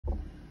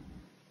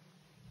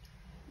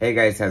Hey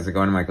guys, how's it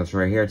going? Michael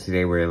Troy here.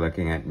 Today we're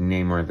looking at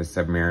Namor the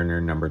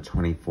Submariner number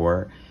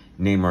 24.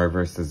 Namor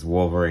versus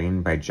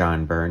Wolverine by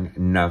John Byrne.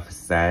 Enough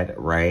said,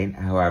 right?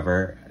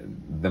 However,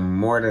 the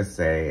more to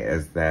say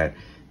is that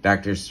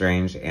Doctor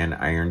Strange and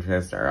Iron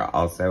Fist are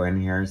also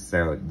in here,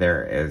 so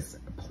there is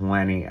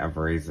plenty of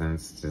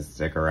reasons to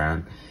stick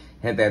around.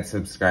 Hit that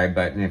subscribe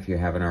button if you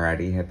haven't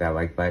already. Hit that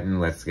like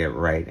button. Let's get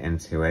right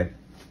into it.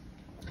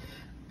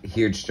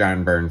 Huge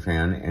John Byrne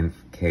fan. In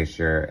case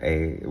you're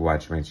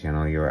watch my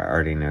channel, you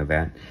already know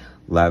that.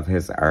 Love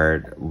his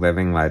art.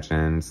 Living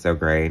legend. So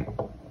great.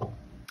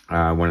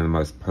 One of the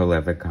most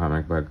prolific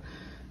comic book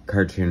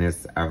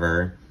cartoonists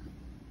ever.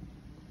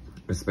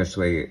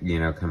 Especially, you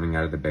know, coming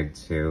out of the big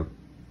two.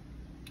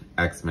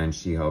 X-Men,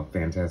 She-Hulk,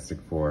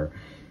 Fantastic Four.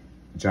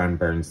 John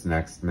Byrne's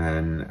Next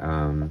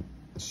Men.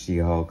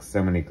 She-Hulk.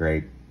 So many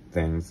great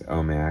things.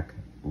 OMAC.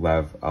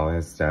 Love all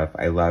his stuff.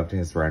 I loved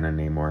his run on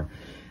Namor.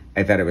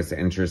 I thought it was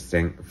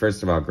interesting.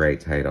 First of all, great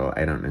title.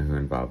 I don't know who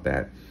involved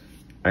that.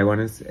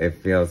 It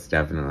feels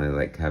definitely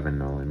like Kevin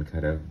Nolan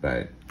could have,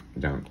 but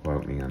don't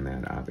quote me on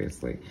that,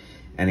 obviously.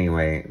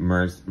 Anyway,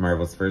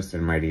 Marvel's First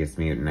and Mightiest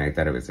Mutant. I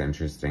thought it was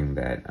interesting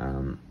that,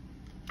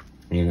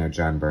 you know,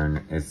 John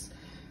Byrne is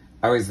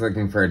always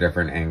looking for a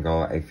different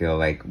angle. I feel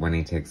like when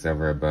he takes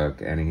over a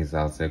book, and he's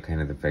also kind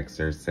of the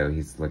fixer, so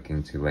he's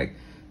looking to, like,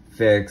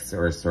 fix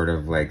or sort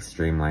of, like,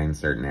 streamline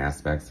certain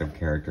aspects of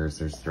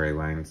characters or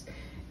storylines.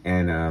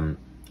 And,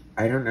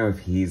 I don't know if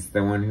he's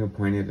the one who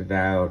pointed it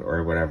out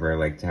or whatever.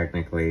 Like,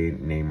 technically,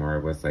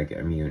 Namor was, like,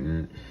 a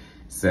mutant.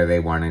 So they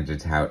wanted to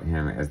tout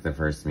him as the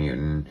first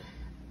mutant.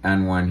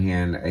 On one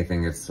hand, I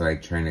think it's,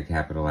 like, trying to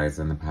capitalize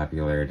on the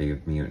popularity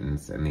of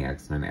mutants and the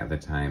X-Men at the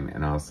time.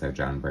 And also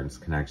John Byrne's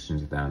connection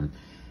to them.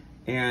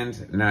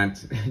 And not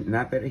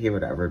that he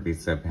would ever be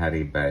so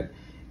petty, but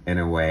in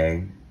a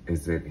way,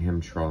 is it him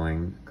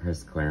trolling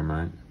Chris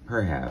Claremont?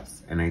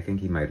 Perhaps, and I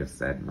think he might have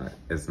said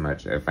as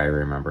much if I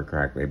remember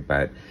correctly,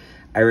 but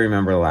I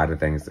remember a lot of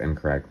things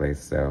incorrectly,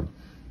 so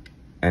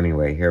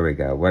anyway, here we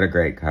go. What a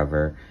great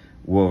cover.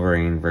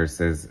 Wolverine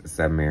versus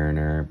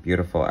Submariner.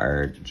 Beautiful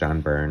art.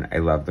 John Byrne. I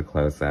love the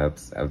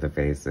close-ups of the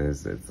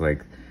faces. It's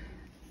like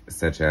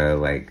such a,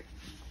 like,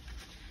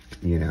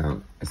 you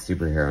know, a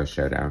superhero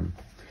showdown.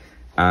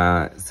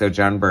 So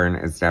John Byrne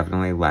is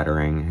definitely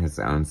lettering his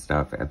own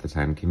stuff at the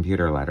time,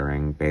 computer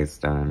lettering,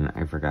 based on,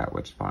 I forgot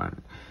which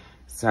font.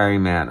 Sorry,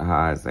 Matt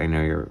Hawes, I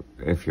know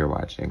if you're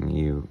watching,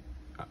 you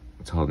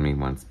told me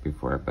once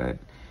before, but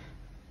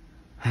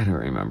I don't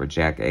remember.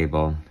 Jack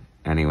Abel.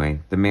 Anyway,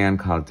 the man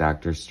called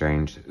Doctor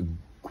Strange.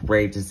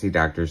 Great to see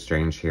Doctor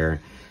Strange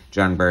here.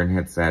 John Byrne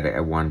had said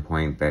at one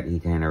point that he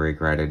kind of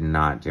regretted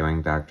not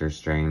doing Doctor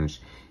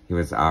Strange. He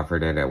was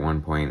offered it at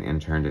one point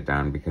and turned it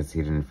down because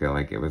he didn't feel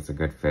like it was a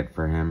good fit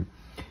for him.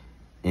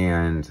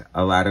 And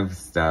a lot of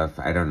stuff,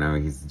 I don't know,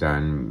 he's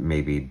done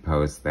maybe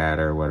post that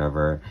or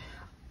whatever.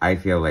 I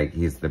feel like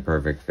he's the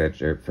perfect fit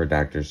for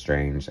Doctor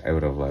Strange. I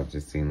would have loved to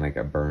have seen, like,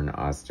 a Byrne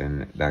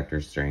Austin Doctor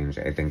Strange.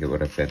 I think it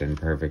would have fit in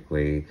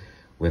perfectly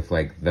with,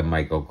 like, the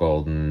Michael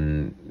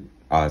Golden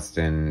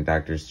Austin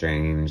Doctor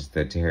Strange,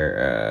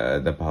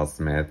 the Paul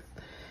Smith,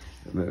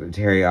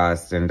 Terry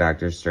Austin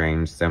Doctor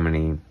Strange. So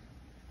many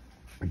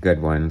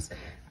good ones.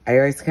 I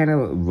always kind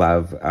of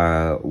love,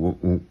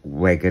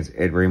 like,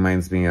 it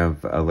reminds me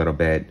of a little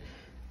bit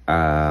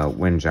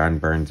when John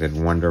Byrne did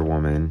Wonder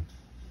Woman.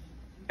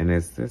 And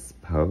is this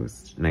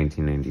post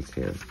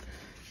 1992?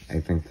 I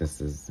think this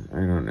is,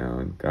 I don't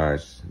know.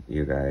 Gosh,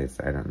 you guys,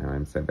 I don't know.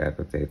 I'm so bad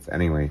with dates.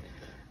 Anyway,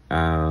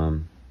 I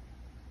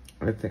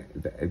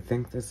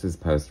think this is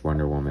post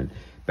Wonder Woman.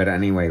 But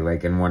anyway,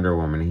 like in Wonder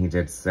Woman, he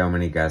did so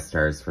many guest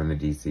stars from the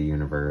DC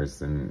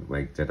universe and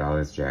like did all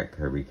his Jack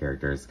Kirby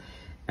characters.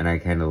 And I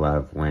kind of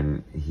love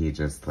when he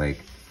just like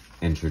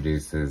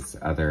introduces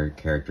other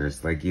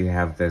characters. Like you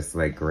have this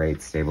like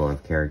great stable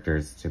of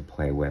characters to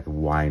play with.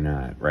 Why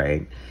not,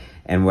 right?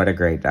 And what a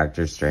great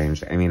Doctor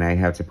Strange. I mean, I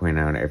have to point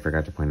out, I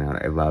forgot to point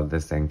out, I love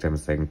the Sanctum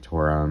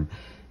Sanctorum.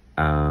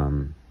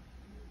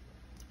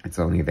 It's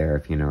only there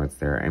if you know it's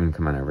there. I mean,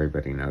 come on,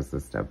 everybody knows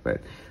this stuff,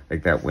 but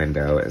like that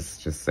window is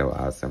just so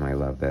awesome. I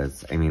love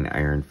this. I mean,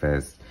 Iron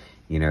Fist,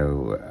 you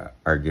know,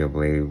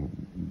 arguably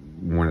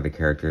one of the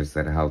characters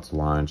that helped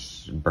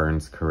launch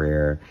Byrne's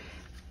career.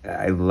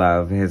 I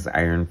love his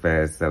Iron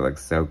Fist. That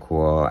looks so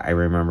cool. I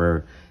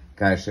remember,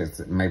 gosh,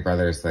 my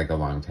brother's like a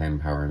longtime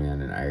Power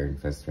Man and Iron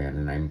Fist fan,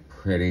 and I'm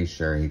pretty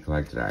sure he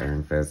collected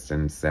Iron Fist,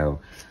 and so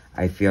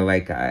I feel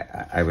like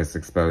I was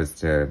exposed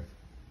to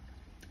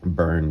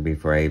Byrne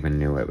before I even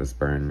knew it was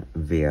Byrne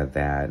via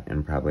that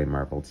and probably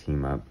Marvel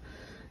Team Up.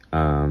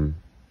 But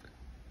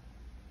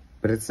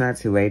it's not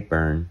too late,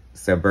 Byrne.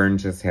 So Byrne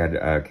just had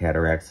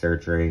cataract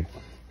surgery.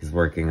 He's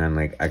working on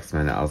like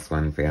X-Men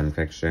Elsewhere fan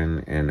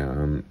fiction,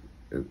 and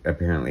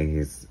apparently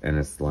he's in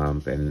a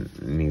slump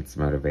and needs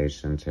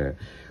motivation to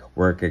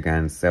work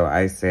again. So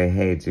I say,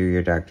 hey, do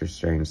your Doctor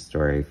Strange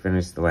story.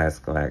 Finish the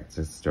last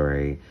Galactus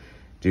story.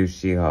 Do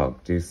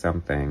She-Hulk. Do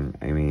something.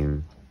 I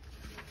mean,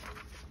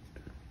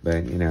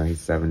 but, you know, he's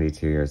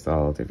 72 years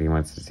old. If he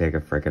wants to take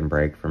a frickin'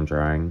 break from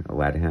drawing,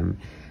 let him.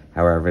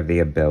 However, the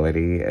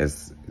ability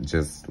is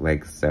just,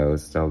 like, so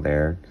still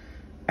there.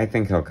 I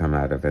think he'll come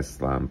out of his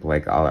slump.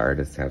 Like, all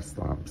artists have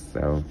slumps,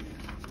 so,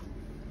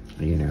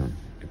 you know,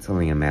 it's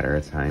only a matter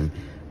of time.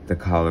 The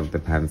call of the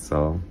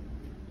pencil.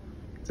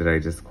 Did I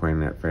just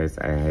coin that phrase?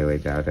 I highly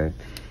doubt it.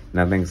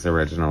 Nothing's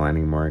original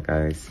anymore,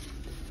 guys.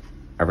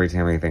 Every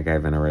time I think I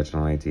have an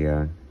original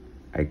idea,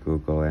 I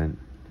Google it.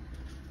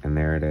 And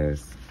there it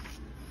is.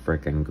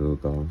 Frickin'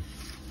 Google.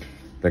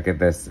 Look at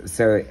this.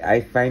 So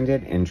I find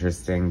it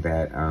interesting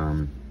that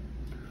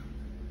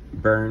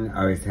Byrne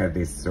always had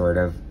these sort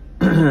of,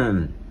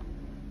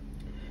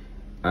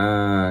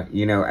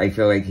 you know, I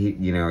feel like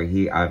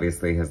he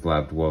obviously has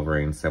loved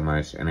Wolverine so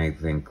much. And I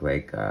think,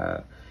 like,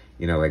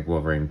 you know, like,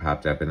 Wolverine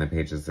popped up in the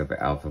pages of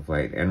Alpha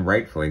Flight, and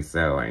rightfully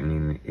so. I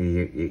mean,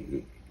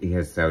 he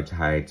is so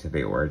tied to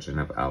the origin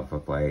of Alpha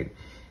Flight,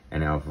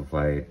 and Alpha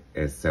Flight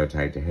is so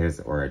tied to his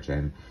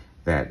origin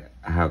that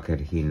how could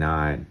he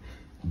not?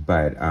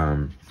 But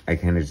I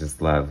kind of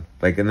just love,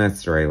 like, in that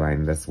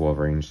storyline, this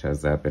Wolverine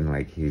shows up and,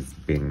 like, he's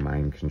being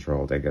mind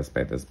controlled, I guess,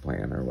 by this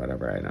plan or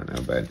whatever, I don't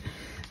know. But,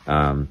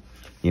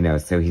 you know,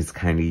 so he's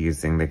kind of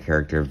using the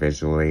character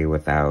visually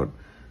without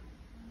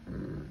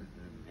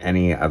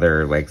any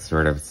other, like,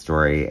 sort of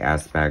story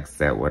aspects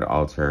that would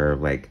alter,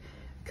 like,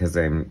 because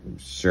I'm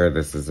sure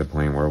this is a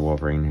point where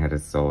Wolverine had a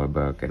solo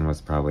book and was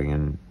probably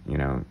in, you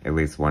know, at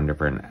least one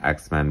different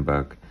X-Men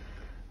book.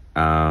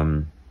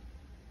 I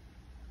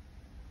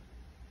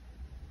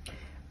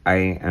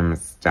am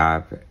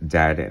stopped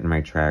dead in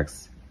my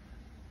tracks.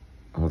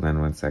 Hold on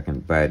one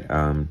second. But,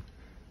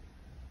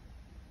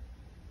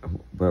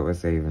 what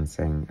was I even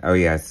saying? Oh,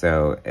 yeah,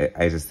 so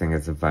I just think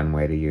it's a fun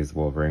way to use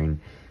Wolverine.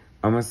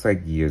 Almost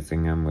like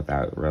using him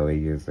without really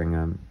using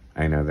him.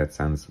 I know that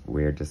sounds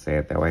weird to say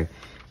it that way.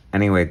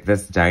 Anyway,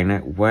 this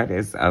what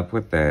is up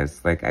with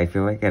this? Like, I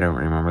feel like I don't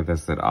remember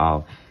this at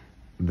all.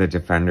 The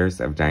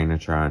Defenders of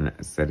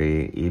Dynatron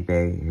City.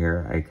 eBay,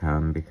 here I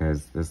come,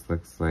 because this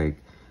looks like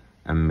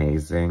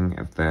amazing.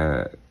 If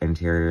the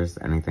interior's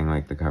anything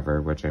like the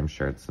cover, which I'm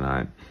sure it's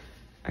not,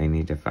 I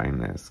need to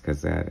find this,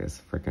 because that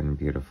is freaking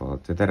beautiful.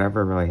 Did that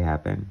ever really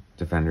happen?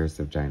 Defenders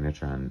of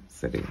Dynatron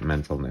City.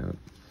 Mental note.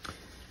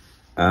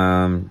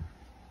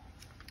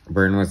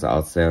 Byrne was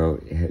also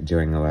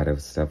doing a lot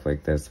of stuff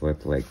like this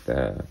with, like,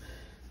 the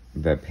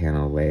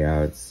panel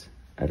layouts.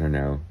 I don't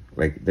know.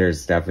 Like,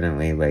 there's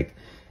definitely, like,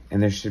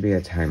 and there should be a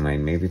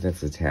timeline. Maybe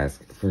that's a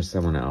task for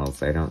someone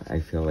else.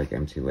 I feel like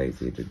I'm too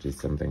lazy to do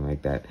something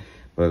like that.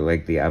 But,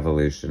 like, the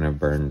evolution of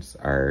Byrne's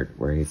art,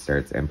 where he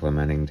starts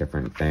implementing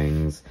different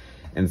things,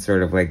 and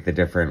sort of, like, the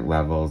different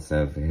levels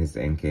of his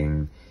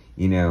inking.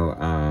 You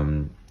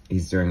know,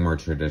 he's doing more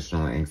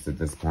traditional inks at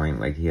this point.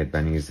 Like, he had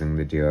been using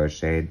the duo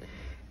shade.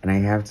 And I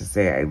have to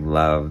say, I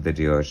love the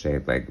duo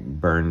shade. Like,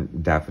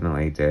 Byrne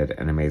definitely did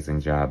an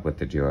amazing job with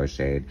the duo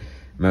shade.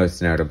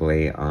 Most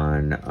notably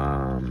on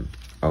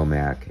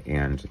OMAC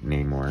and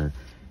Namor.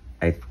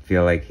 I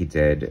feel like he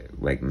did,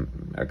 like,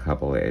 a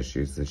couple of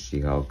issues of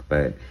She-Hulk.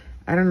 But,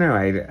 I don't know.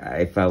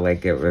 I felt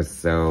like it was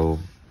so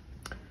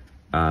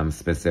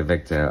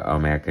specific to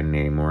OMAC and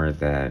Namor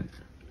that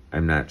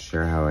I'm not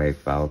sure how I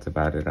felt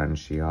about it on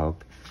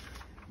She-Hulk.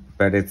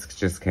 But it's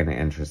just kind of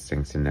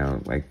interesting to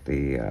note, like,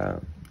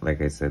 like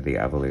I said, the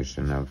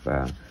evolution of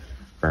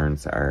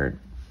Byrne's art.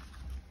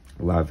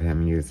 Love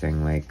him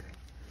using, like,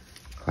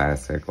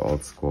 classic,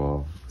 old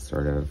school,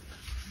 sort of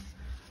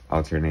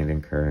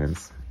alternating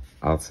currents.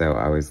 Also,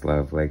 always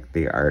love, like,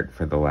 the art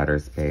for the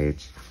letters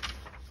page.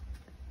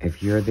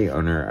 If you're the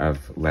owner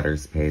of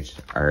letters page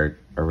art,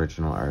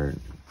 original art,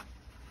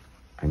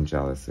 I'm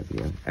jealous of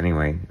you.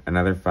 Anyway,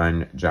 another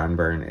fun John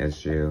Byrne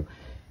issue.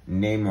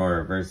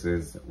 Namor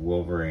versus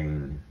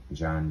Wolverine.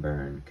 John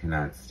Byrne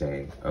cannot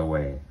stay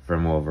away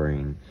from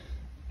Wolverine.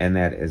 And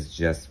that is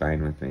just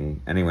fine with me.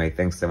 Anyway,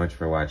 thanks so much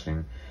for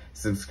watching.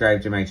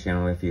 Subscribe to my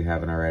channel if you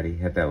haven't already.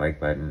 Hit that like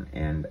button,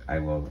 and I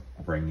will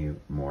bring you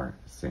more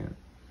soon.